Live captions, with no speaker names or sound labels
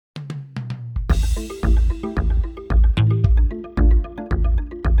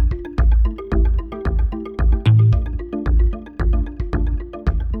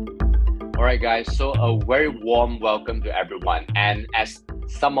guys. So a very warm welcome to everyone. And as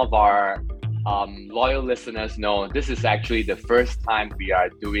some of our loyal listeners know, this is actually the first time we are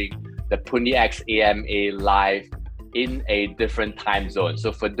doing the PundiX AMA live in a different time zone.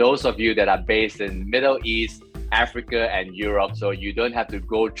 So for those of you that are based in Middle East, Africa, and Europe, so you don't have to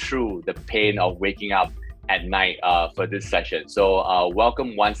go through the pain of waking up at night for this session. So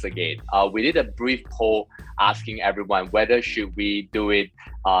welcome once again. We did a brief poll asking everyone whether should we do it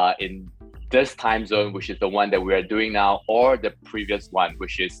in this time zone, which is the one that we are doing now, or the previous one,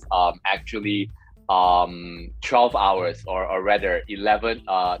 which is actually 12 hours or rather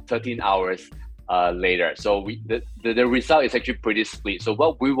 13 hours later. So the result is actually pretty split. So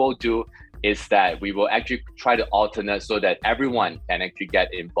what we will do is that we will actually try to alternate so that everyone can actually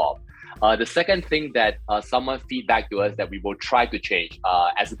get involved. The second thing that someone feedback to us that we will try to change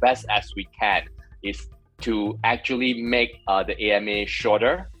as best as we can is to actually make the AMA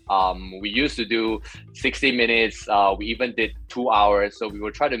shorter. We used to do 60 minutes, we even did 2 hours, so we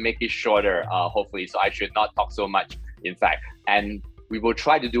will try to make it shorter, hopefully, so I should not talk so much, in fact. And we will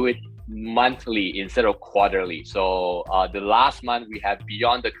try to do it monthly instead of quarterly. So the last month we have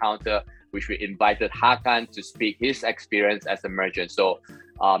Beyond the Counter, which we invited Hakan to speak his experience as a merchant. So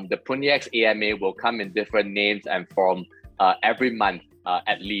the PundiX AMA will come in different names and form every month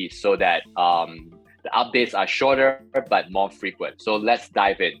at least, so that the updates are shorter but more frequent. So let's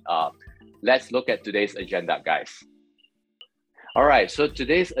dive in. Let's look at today's agenda, guys. All right, so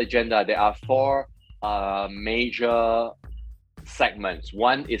today's agenda, there are 4 major segments.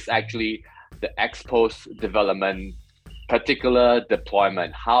 One is actually the ex-post development, particular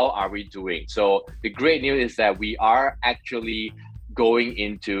deployment. How are we doing? So the great news is that we are actually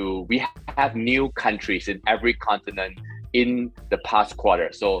we have new countries in every continent in the past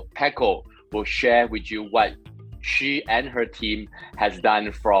quarter. So Peko will share with you what she and her team has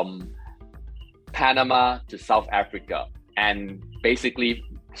done from Panama to South Africa and basically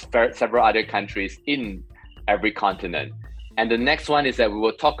several other countries in every continent. And the next one is that we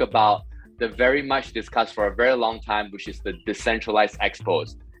will talk about the very much discussed for a very long time, which is the decentralized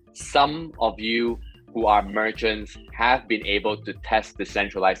expos. Some of you who are merchants have been able to test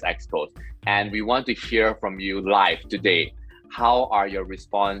decentralized expos, and we want to hear from you live today. How are your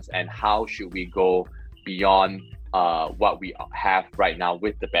response and how should we go beyond what we have right now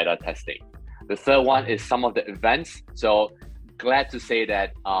with the beta testing? The third one is some of the events. So glad to say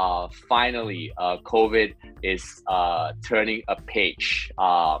that finally COVID is turning a page,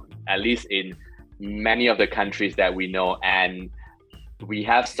 at least in many of the countries that we know, and we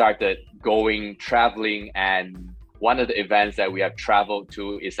have started traveling, and one of the events that we have traveled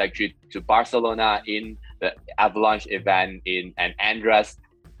to is actually to Barcelona in the Avalanche event and Andres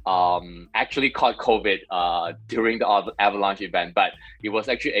actually caught COVID during the Avalanche event, but it was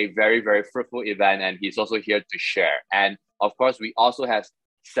actually a very, very fruitful event, and he's also here to share. And of course, we also have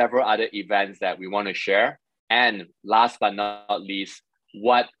several other events that we want to share. And last but not least,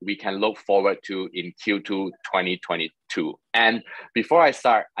 what we can look forward to in Q2 2022. And before I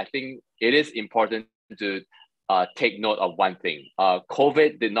start, I think it is important to take note of one thing.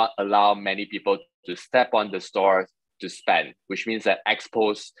 COVID did not allow many people to step on the stores to spend, which means that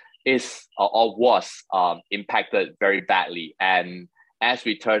expos is or was impacted very badly. And as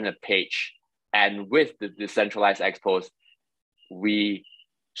we turn the page, and with the decentralized expos, we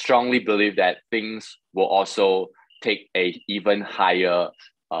strongly believe that things will also take a even higher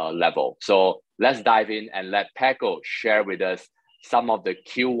level. So let's dive in and let Peko share with us some of the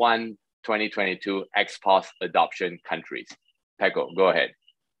Q1 2022 expos adoption countries. Peko, go ahead.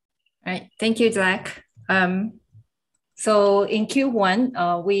 All right, thank you, Zach. So in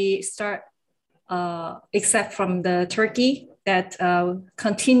Q1, we start, except from the Turkey that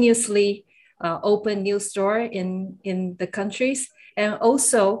continuously open new store in the countries. And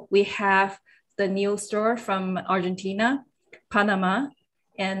also we have the new store from Argentina, Panama,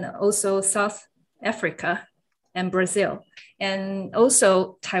 and also South Africa and Brazil, and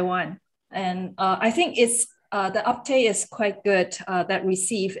also Taiwan. And I think it's the uptake is quite good that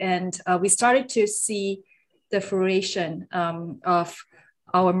received, and we started to see the fruition of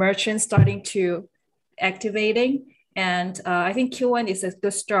our merchants starting to activating. And I think Q1 is a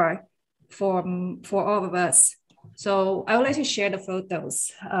good start for all of us. So I would like to share the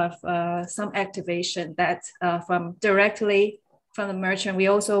photos of some activation that directly from the merchant. We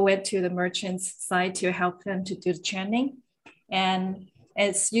also went to the merchant's side to help them to do the training. And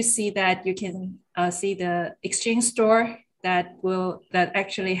as you see that, you can see the exchange store that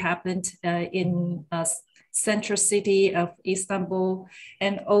actually happened in central city of Istanbul,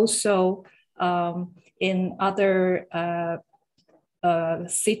 and also in other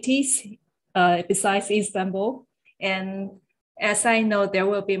cities besides Istanbul. And as I know, there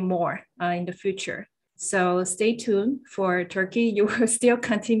will be more in the future. So stay tuned for Turkey. You will still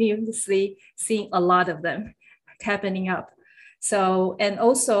continuously see a lot of them happening up. So, and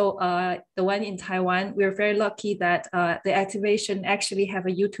also the one in Taiwan, we're very lucky that the activation actually have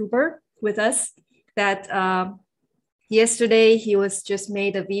a YouTuber with us that yesterday he was just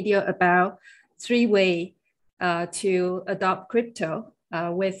made a video about 3 ways to adopt crypto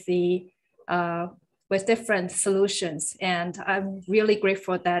with different solutions. And I'm really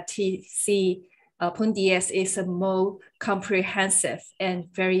grateful that he see PundiX is a more comprehensive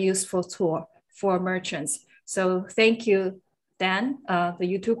and very useful tool for merchants. So thank you, Dan, the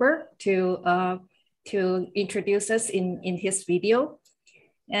YouTuber, to introduce us in his video.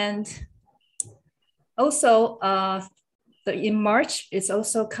 And also, in March, it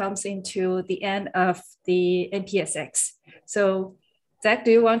also comes into the end of the NPSX. So Zach,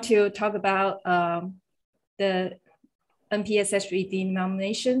 do you want to talk about the NPSX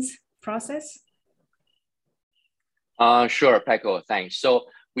redenominations process? Sure, Peko, thanks. So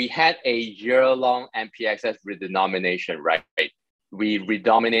we had a year-long NPXS redenomination, right? We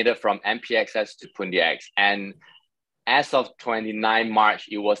redenominated from NPXS to PundiX. And as of 29 March,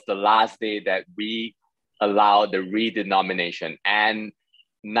 it was the last day that we allowed the redenomination. And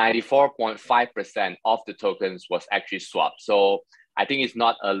 94.5% of the tokens was actually swapped. So I think it's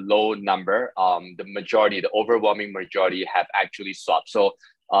not a low number. The overwhelming majority have actually swapped. So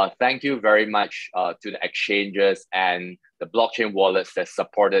thank you very much to the exchanges and the blockchain wallets that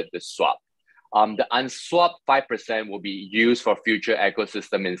supported the swap. The unswapped 5% will be used for future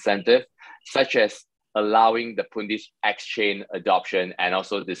ecosystem incentive, such as allowing the PundiX chain adoption and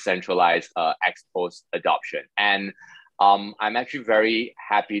also decentralized Xpos adoption. And I'm actually very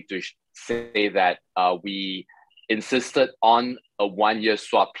happy to say that we insisted on a 1-year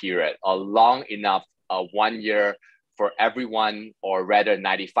swap period, a long enough 1 year for everyone, or rather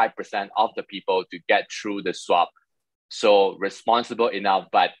 95% of the people to get through the swap. So responsible enough,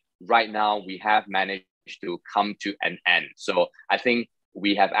 but right now we have managed to come to an end. So I think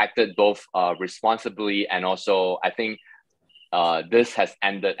we have acted both responsibly, and also I think this has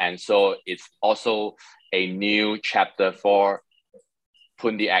ended. And so it's also a new chapter for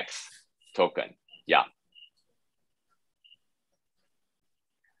PundiX token. Yeah.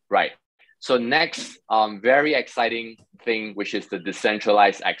 Right. So next, very exciting thing, which is the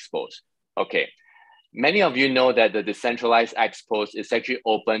decentralized Xpos. Okay. Many of you know that the decentralized Xpos is actually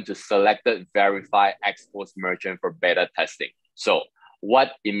open to selected verified Xpos merchant for beta testing. So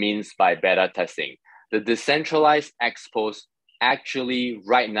what it means by beta testing, the decentralized Xpos actually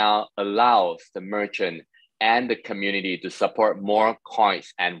right now allows the merchant and the community to support more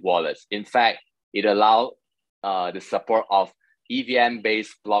coins and wallets. In fact, it allows the support of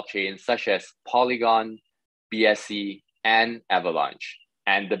EVM-based blockchains such as Polygon, BSC, and Avalanche.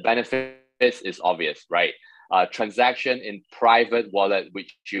 And the benefits is obvious, right? Transaction in private wallet,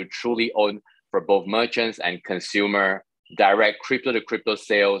 which you truly own for both merchants and consumer, direct crypto-to-crypto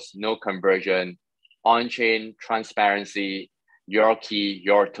sales, no conversion, on-chain transparency, your key,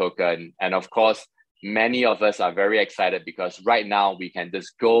 your token. And of course, many of us are very excited because right now we can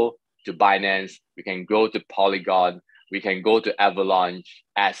just go to Binance, we can go to Polygon, we can go to Avalanche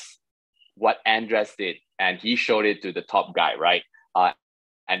as what Andres did. And he showed it to the top guy, right?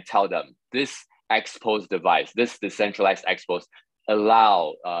 And tell them this Xpos device, this decentralized Xpos,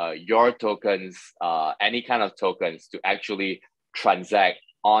 allow your tokens, any kind of tokens, to actually transact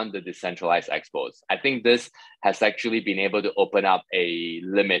on the decentralized Xpos. I think this has actually been able to open up a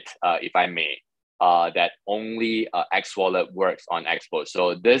limit, if I may, that only X Wallet works on Xpos.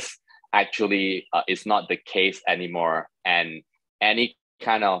 So this actually is not the case anymore, and any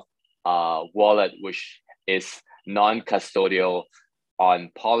kind of wallet which is non-custodial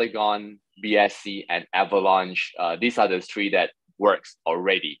on Polygon, BSC, and Avalanche, these are the 3 that works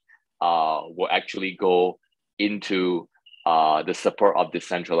already, will actually go into the support of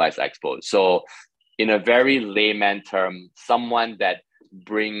decentralized Xpos. So in a very layman term, someone that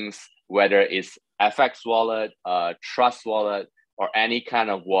brings, whether it's FX wallet, Trust wallet, or any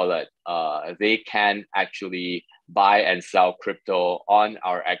kind of wallet, they can actually buy and sell crypto on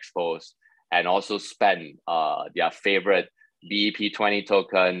our Xpos and also spend their favorite BEP20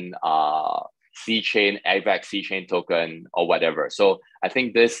 token, C-Chain, AVAX C-Chain token, or whatever. So I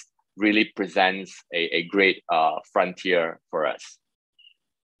think this really presents a great frontier for us.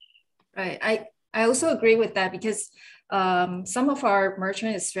 Right. I also agree with that because some of our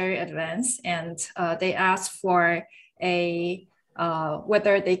merchant is very advanced, and they ask for a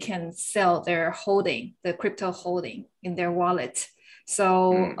whether they can sell their holding, the crypto holding in their wallet.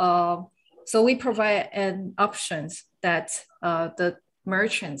 So So we provide an options that the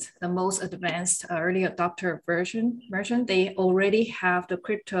merchants, the most advanced early adopter merchant, they already have the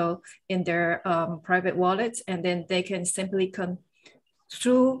crypto in their private wallets, and then they can simply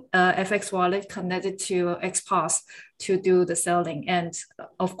through FX wallet connected to XPOS to do the selling. And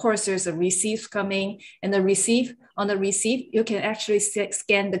of course, there's a receipt coming, and on the receipt, you can actually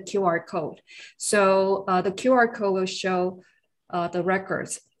scan the QR code. So the QR code will show the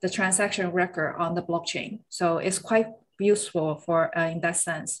records, the transaction record on the blockchain. So it's quite useful for in that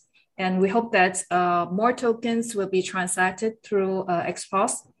sense. And we hope that more tokens will be transacted through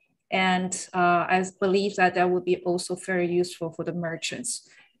XPOS. And I believe that would be also very useful for the merchants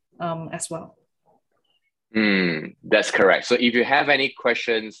as well. That's correct. So if you have any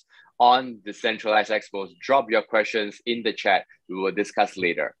questions on decentralized expos, drop your questions in the chat. We will discuss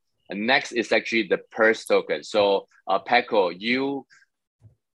later. And next is actually the PERS token. So Peko, you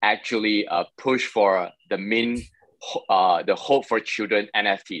actually push for the mint, the Hope for Children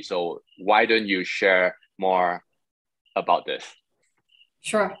NFT. So why don't you share more about this?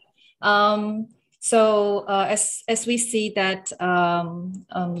 Sure. So as we see that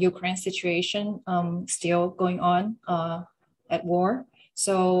Ukraine situation still going on at war,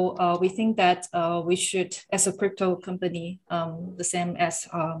 so we think that we should, as a crypto company, the same as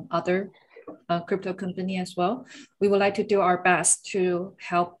other crypto company as well, we would like to do our best to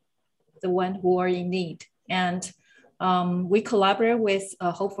help the one who are in need. And we collaborate with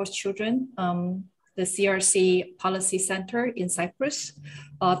Hope for Children, the CRC Policy Center in Cyprus.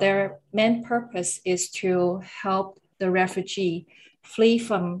 Their main purpose is to help the refugee flee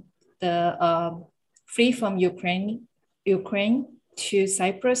from Ukraine to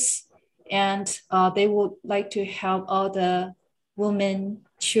Cyprus, and they would like to help all the women,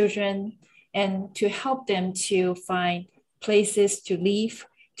 children, and to help them to find places to live,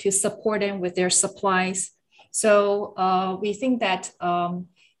 to support them with their supplies. So we think that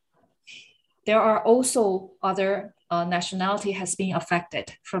there are also other nationality has been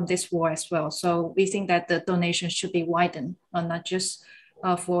affected from this war as well. So we think that the donation should be widened, not just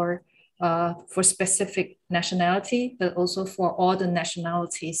for specific nationality, but also for all the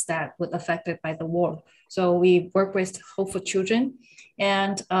nationalities that were affected by the war. So we work with Hope for Children,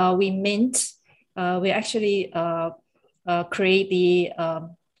 and we actually create the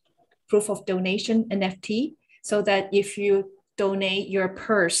proof of donation NFT, so that if you donate your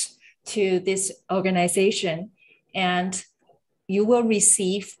purse to this organization, and you will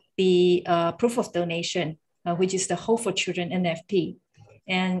receive the proof of donation, which is the Hope for Children NFT.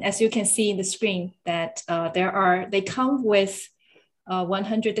 And as you can see in the screen, that they come with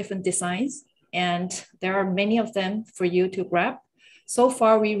 100 different designs, and there are many of them for you to grab. So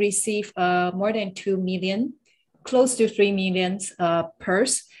far, we received more than 2 million, close to 3 million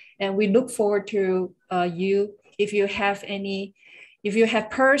purse, and we look forward to you. If you have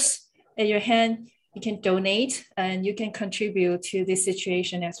purse at your hand, you can donate and you can contribute to this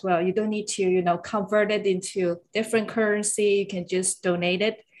situation as well. You don't need to, convert it into different currency. You can just donate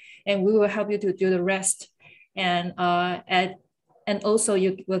it, and we will help you to do the rest. And also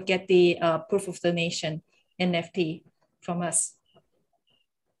you will get the proof of donation NFT from us.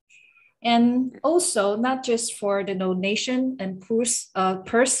 And also, not just for the donation and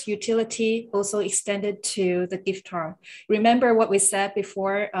purse utility, also extended to the gift card. Remember what we said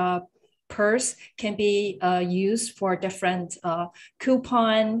before, purse can be used for different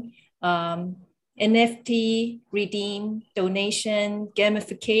coupon, NFT, redeem, donation,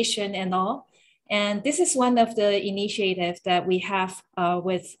 gamification, and all. And this is one of the initiatives that we have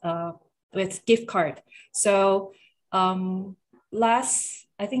with gift card. So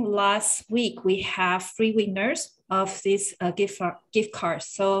I think last week we have 3 winners of this gift cards.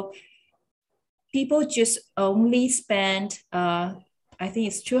 So people just only spend, I think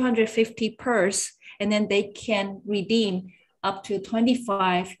it's 250 purse, and then they can redeem up to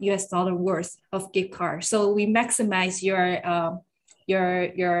 $25 worth of gift card. So we maximize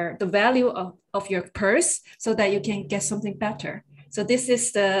the value of your purse so that you can get something better. So this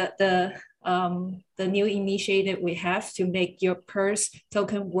is the new initiative we have to make your purse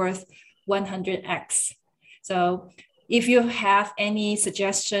token worth 100x. So if you have any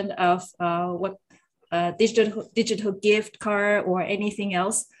suggestion of what digital gift card or anything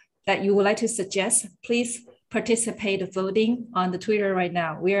else that you would like to suggest, please participate voting on the Twitter right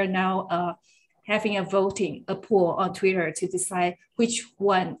now. We are now having a poll on Twitter to decide which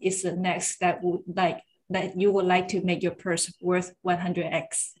one is the next that you would like to make your purse worth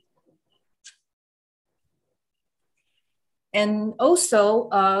 100x. And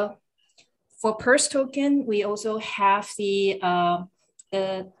also for purse token, we also have the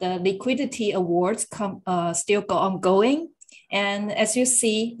the liquidity awards still go ongoing. And as you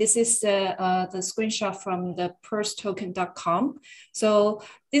see, this is the screenshot from the PurseToken.com. So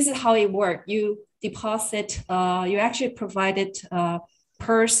this is how it works. You deposit, you actually provided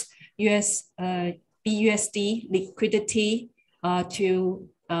Purse BUSD liquidity to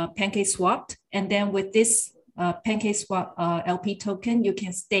PancakeSwap. And then with this PancakeSwap LP token, you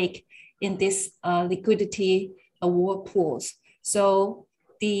can stake in this liquidity award pools. So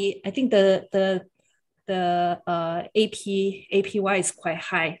I think the APY is quite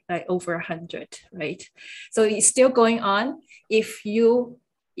high, like over 100, right? So it's still going on. If you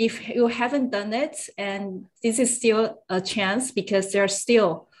haven't done it, and this is still a chance because there's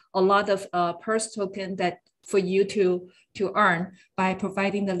still a lot of Purse token that for you to earn by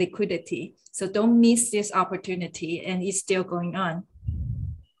providing the liquidity. So don't miss this opportunity, and it's still going on.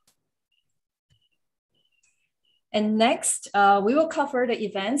 And next, we will cover the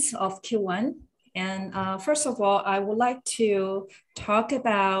events of Q1. And first of all, I would like to talk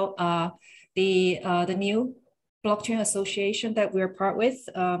about the new blockchain association that we're part with.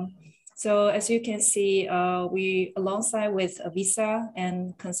 So as you can see, we alongside with Visa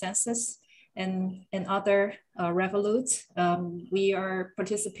and Consensus and other Revolut, we are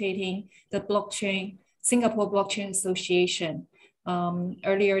participating the Singapore Blockchain Association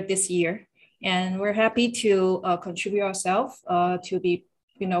earlier this year. And we're happy to contribute ourselves to be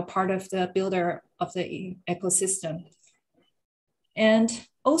part of the builder of the ecosystem. And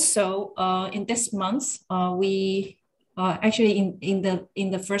also in this month, we actually in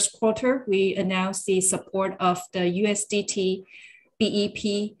the first quarter, we announced the support of the USDT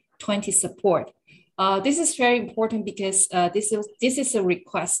BEP20 support. This is very important because this is a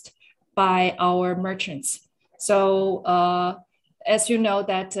request by our merchants. So as you know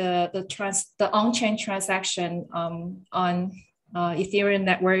that the on-chain transaction on Ethereum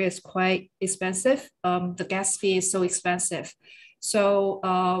network is quite expensive. The gas fee is so expensive.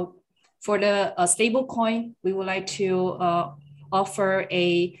 So for the stable coin, we would like to offer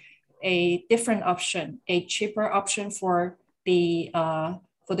a different option, a cheaper option for the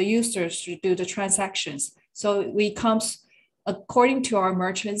users to do the transactions. So we comes according to our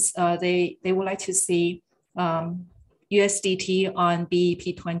merchants, they would like to see USDT on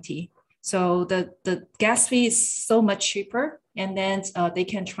BEP20. So the gas fee is so much cheaper, and then they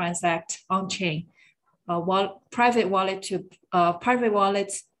can transact on chain, private wallets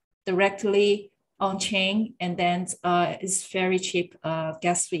directly on chain, and then it's very cheap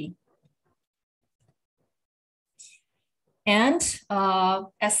gas fee. And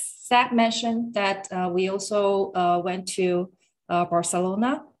as Zach mentioned, that we also went to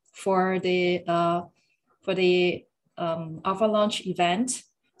Barcelona for the Avalanche event.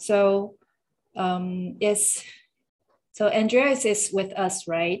 So so Andreas is with us,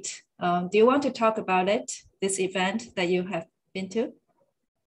 right? Do you want to talk about it, this event that you have been to?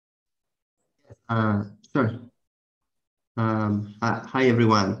 Sure. Hi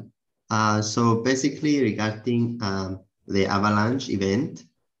everyone. So basically regarding the Avalanche event,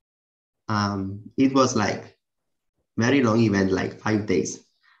 it was like very long event, like 5 days,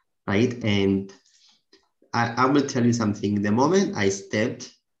 right? And I will tell you something. The moment I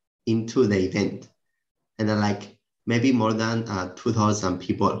stepped into the event, and then like maybe more than 2,000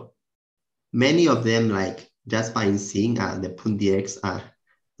 people, many of them like just by seeing the PundiX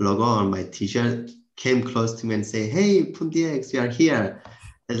logo on my t-shirt came close to me and say, "Hey, PundiX, you are here."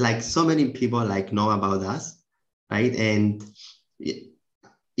 There's like so many people like know about us, right? And if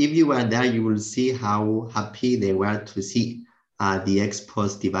you were there, you will see how happy they were to see the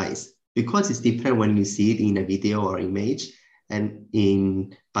Xpos device, because it's different when you see it in a video or image,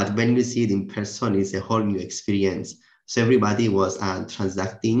 but when you see it in person, it's a whole new experience. So everybody was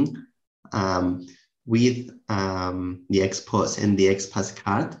transacting with the Xpos and the XPass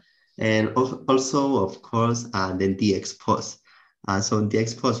card, and also of course then the Xpos. So the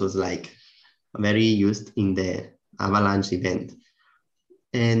Xpos was like very used in the Avalanche event.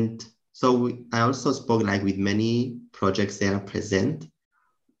 And so I also spoke like with many projects that are present.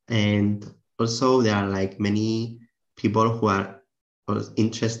 And also there are like many people who are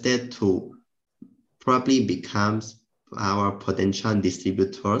interested to probably become our potential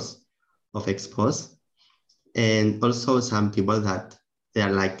distributors of Xpos. And also some people that they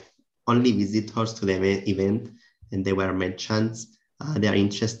are like only visitors to the event and they were merchants. They are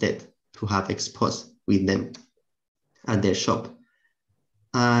interested to have Xpos with them at their shop.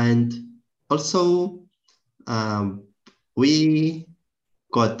 And also we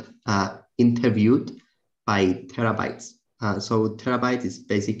got interviewed by Terabytes. So Terabyte is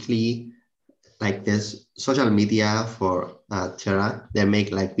basically like this social media for Terra. They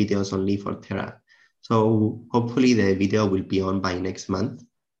make like videos only for Terra. So hopefully the video will be on by next month.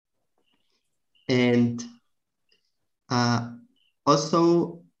 And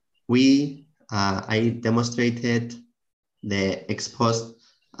also I demonstrated the XPOS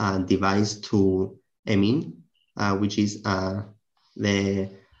device to Emin, which is the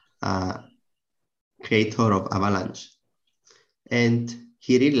creator of Avalanche. And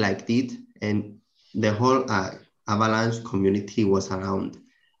he really liked it. And the whole Avalanche community was around.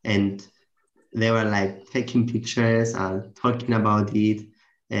 And they were like taking pictures and talking about it.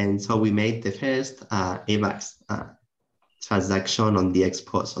 And so we made the first AVAX transaction on the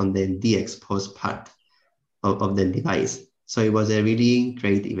XPOS, on the DXPOS part of the device. So it was a really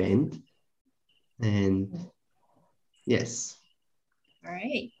great event. And yes. All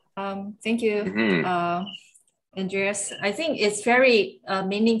right. Thank you, Andreas. I think it's very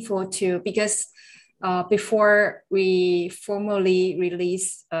meaningful too, because before we formally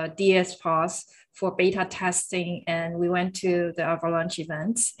release DXPOS for beta testing, and we went to the Avalanche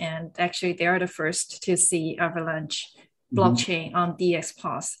events, and actually they are the first to see Avalanche blockchain on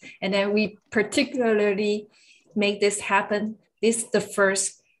DXPOS. And then we particularly make this happen. This the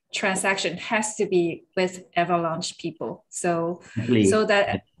first transaction has to be with Avalanche people. So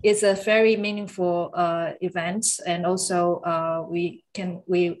that is a very meaningful event. And also we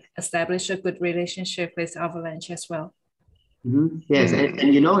establish a good relationship with Avalanche as well. Yes,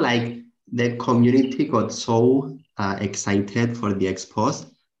 and you know, like the community got so excited for the XPOS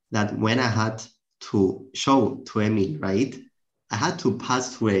that when I had to show to Emil, right, I had to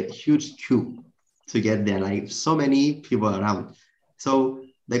pass through a huge queue to get there, like so many people around. So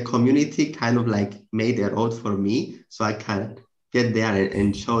the community kind of like made a road for me so I can get there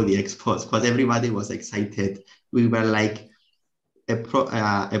and show the XPOS, because everybody was excited. We were like a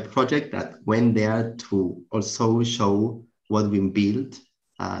project that went there to also show what we built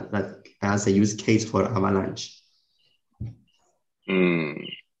that as a use case for Avalanche.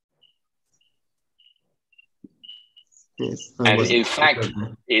 Yes, and in fact,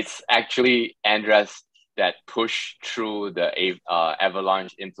 it's actually Andreas that pushed through the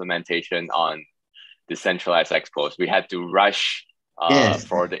Avalanche implementation on decentralized XPOS. We had to rush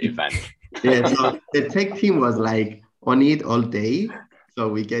for the event. Yeah, so the tech team was like on it all day. So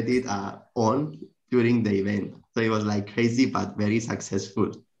we get it on during the event. So it was like crazy, but very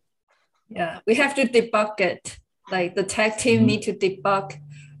successful. Yeah, we have to debug it. Like the tech team need to debug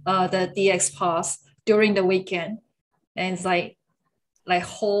the DXPOS during the weekend. And it's like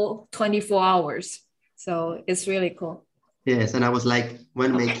whole 24 hours. So it's really cool. Yes, and I was like,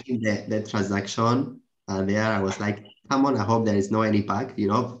 when making the transaction there, I was like, come on, I hope there is no any bug, you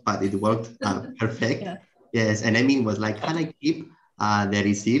know, but it worked perfect. Yeah. Yes, and Emin was like, can I keep the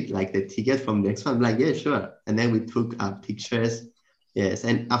receipt, like the ticket from the next one? I'm like, yeah, sure. And then we took pictures. Yes,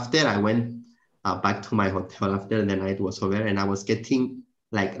 and after I went back to my hotel after the night was over, and I was getting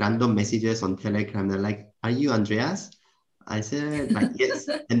like random messages on Telegram. They're like, are you Andreas? I said, like, yes.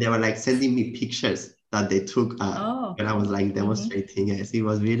 And they were like sending me pictures that they took when I was like demonstrating. Yes, it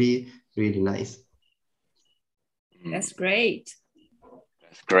was really, really nice. That's great.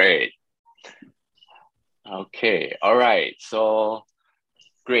 That's great. Okay, all right. So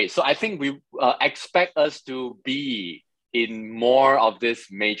great. So I think we expect us to be in more of these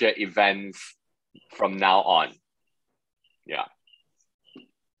major events from now on. Yeah.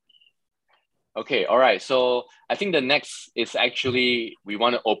 Okay, all right. So I think the next is actually, we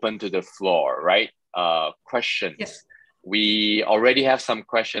want to open to the floor, right? Questions. Yes. We already have some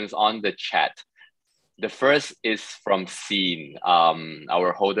questions on the chat. The first is from Scene,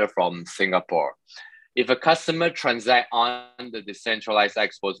 our holder from Singapore. If a customer transact on the decentralized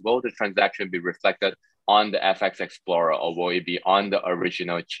XPOS, will the transaction be reflected on the FX Explorer, or will it be on the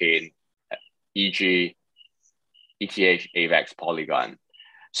original chain, e.g. ETH, AVAX, Polygon?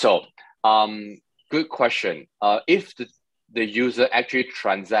 So, good question. If the user actually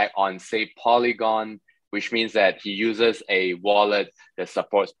transact on, say, Polygon, which means that he uses a wallet that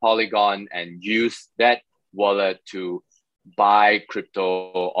supports Polygon and use that wallet to buy crypto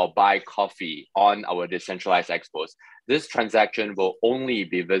or buy coffee on our decentralized XPOS, this transaction will only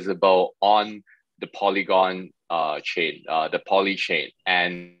be visible on the Polygon chain, the Poly chain.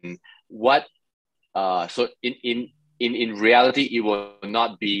 And what so in reality, it will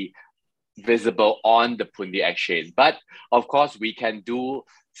not be visible on the Pundi chain. But of course, we can do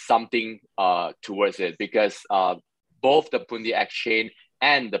something towards it, because both the Pundi chain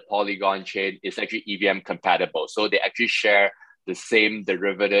and the Polygon chain is actually EVM compatible. So they actually share the same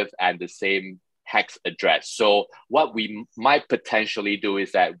derivative and the same hex address. So what we might potentially do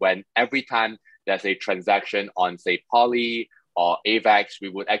is that when every time there's a transaction on, say, Poly or AVAX, we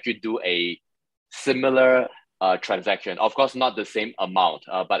would actually do a similar transaction. Of course, not the same amount,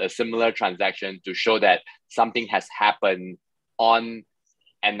 but a similar transaction to show that something has happened on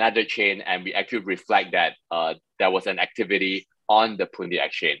another chain, and we actually reflect that there was an activity on the Pundi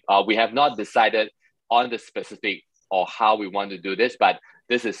chain. We have not decided on the specific or how we want to do this, but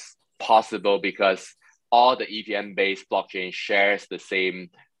this is possible because all the EVM-based blockchain shares the same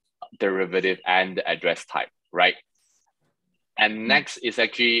derivative and the address type, right? And next is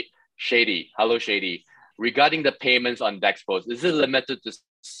actually Shady. Hello, Shady. Regarding the payments on DexPost, is it limited to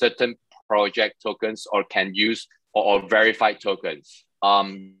certain project tokens or can use or verified tokens?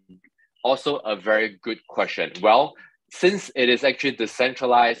 Also a very good question. Well, since it is actually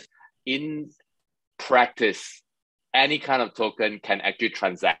decentralized, in practice, any kind of token can actually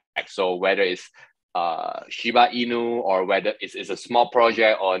transact. So whether it's Shiba Inu or whether it's a small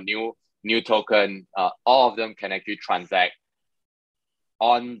project or new token, all of them can actually transact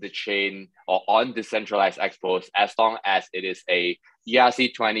on the chain or on decentralized XPost as long as it is a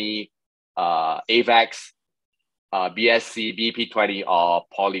ERC20, AVAX, BSC, BP20, or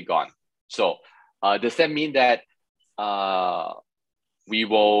Polygon. So does that mean that we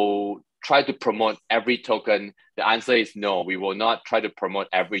will try to promote every token? The answer is no, we will not try to promote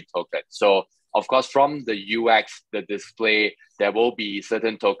every token. So of course, from the UX, the display, there will be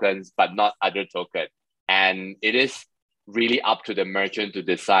certain tokens, but not other tokens. And it is really up to the merchant to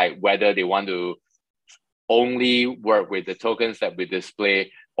decide whether they want to only work with the tokens that we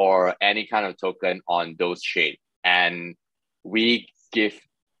display or any kind of token on those chains. And we give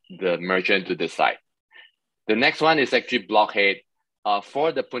the merchant to decide. The next one is actually blockade.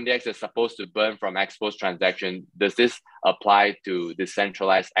 For the PundiX is supposed to burn from XPost transaction, does this apply to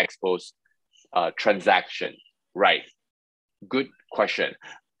decentralized XPost transaction? Right. Good question.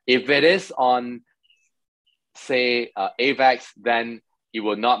 If it is on, say, AVAX, then it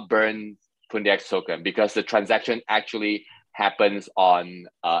will not burn PundiX token because the transaction actually happens on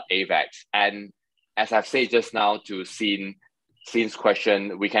AVAX. And as I've said just now to Scene's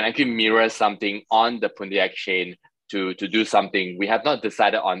question, we can actually mirror something on the PundiX chain to do something. We have not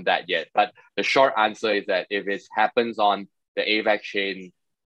decided on that yet, but the short answer is that if it happens on the AVAX chain,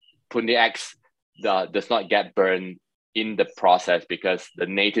 PundiX does not get burned in the process because the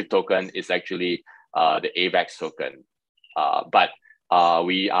native token is actually the AVAX token. But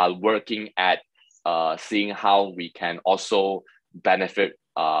we are working at seeing how we can also benefit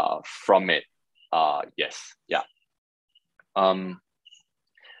from it. Yes, yeah.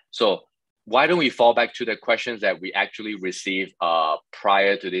 So why don't we fall back to the questions that we actually received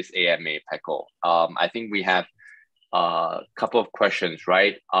prior to this AMA, Peko? I think we have a couple of questions,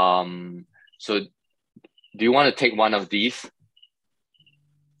 right? So do you want to take one of these?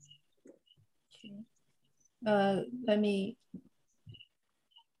 Let me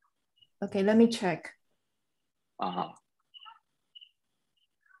check.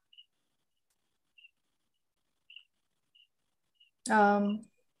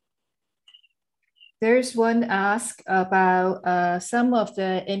 There's one ask about some of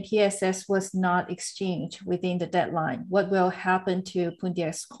the NPSS was not exchanged within the deadline. What will happen to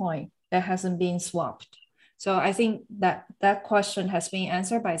PundiX coin that hasn't been swapped? So I think that question has been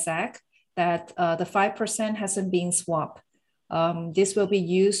answered by Zach, that the 5% hasn't been swapped. This will be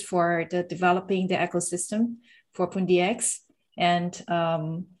used for developing the ecosystem for PundiX. And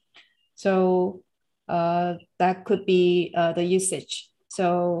so that could be the usage.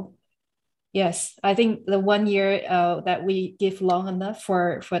 So yes, I think the 1 year that we give long enough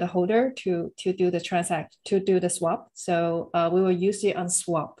for the holder to do the swap. So we will use it on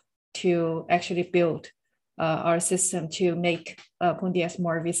swap to actually build our system to make PundiX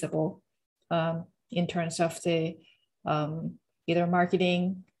more visible in terms of the either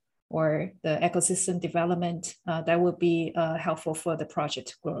marketing or the ecosystem development. That would be helpful for the project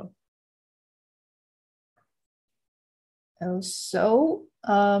to grow. Also,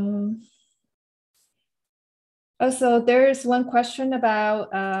 there is one question about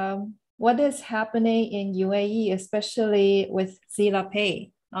what is happening in UAE, especially with Zilla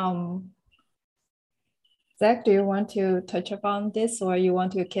Pay. Zach, do you want to touch upon this, or you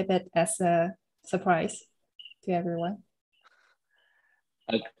want to keep it as a surprise to everyone?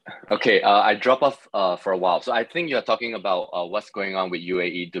 Okay, I drop off for a while. So I think you're talking about what's going on with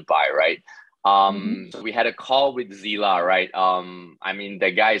UAE Dubai, right? So we had a call with Zilla, right? I mean,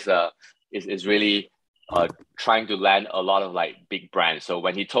 the guy is really trying to land a lot of like big brands. So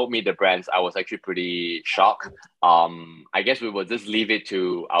when he told me the brands, I was actually pretty shocked. I guess we will just leave it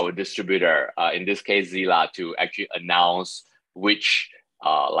to our distributor, in this case Zilla, to actually announce which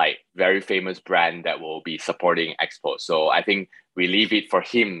like very famous brand that will be supporting Expo. So I think we leave it for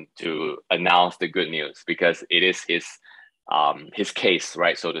him to announce the good news because it is his case,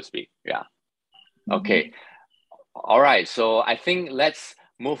 right, so to speak. Yeah. Okay. All right. So I think let's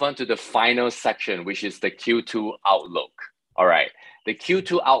move on to the final section, which is the Q2 outlook. All right. The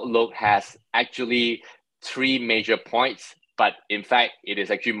Q2 outlook has actually 3 major points, but in fact, it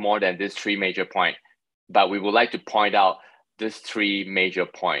is actually more than this 3 major points. But we would like to point out these 3 major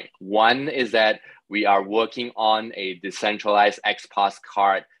points. One is that we are working on a decentralized XPass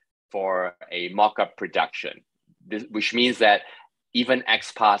card for a mock-up production, which means that even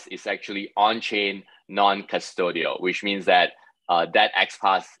XPass is actually on-chain, non-custodial, which means that that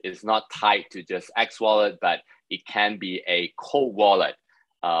XPass is not tied to just X Wallet, but it can be a cold wallet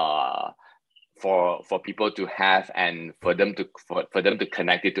for people to have and for them to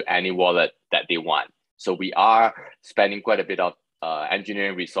connect it to any wallet that they want. So we are spending quite a bit of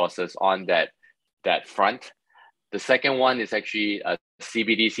engineering resources on that front. The second one is actually a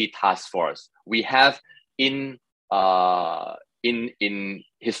CBDC task force. We have in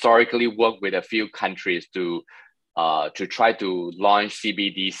historically worked with a few countries to try to launch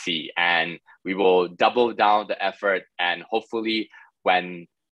CBDC, and we will double down the effort, and hopefully when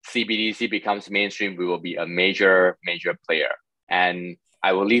CBDC becomes mainstream, we will be a major player. And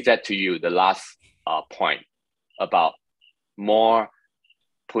I will leave that to you, the last point about more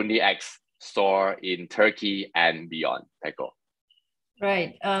PundiX store in Turkey and beyond. Peko.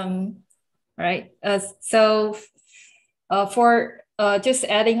 Right. Right. So for just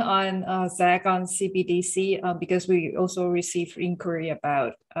adding on Zach on CBDC, because we also received inquiry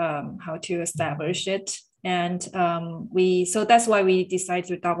about how to establish it. And so that's why we decided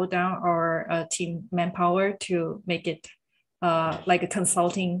to double down our team manpower to make it like a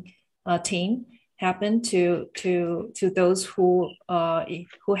consulting team happen to those who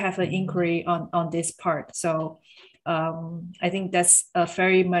have an inquiry on this part. So I think that's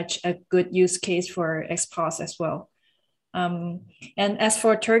very much a good use case for XPass as well. And as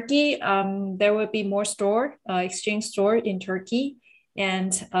for Turkey, there will be more exchange store in Turkey,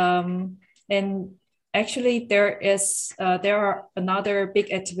 and actually there are another big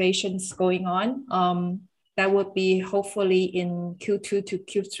activations going on that would be hopefully in Q2 to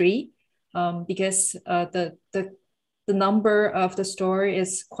Q3, because the number of the store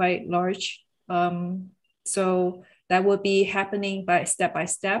is quite large. So that will be happening by step,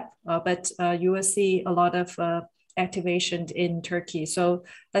 but you will see a lot of activation in Turkey. So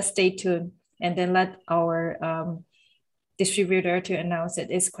let's stay tuned and then let our distributor to announce it.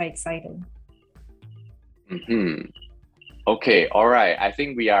 It's quite exciting. Okay, all right. I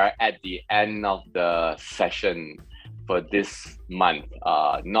think we are at the end of the session for this month,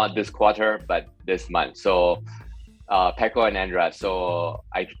 not this quarter, but this month. So Peko and Andra, so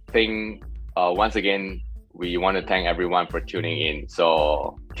I think once again, we want to thank everyone for tuning in.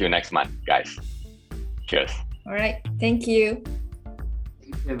 So till next month, guys. Cheers. All right. Thank you.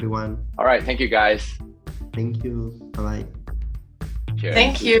 Thank you, everyone. All right. Thank you, guys. Thank you. Bye-bye. Cheers.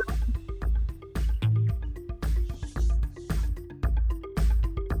 Thank you.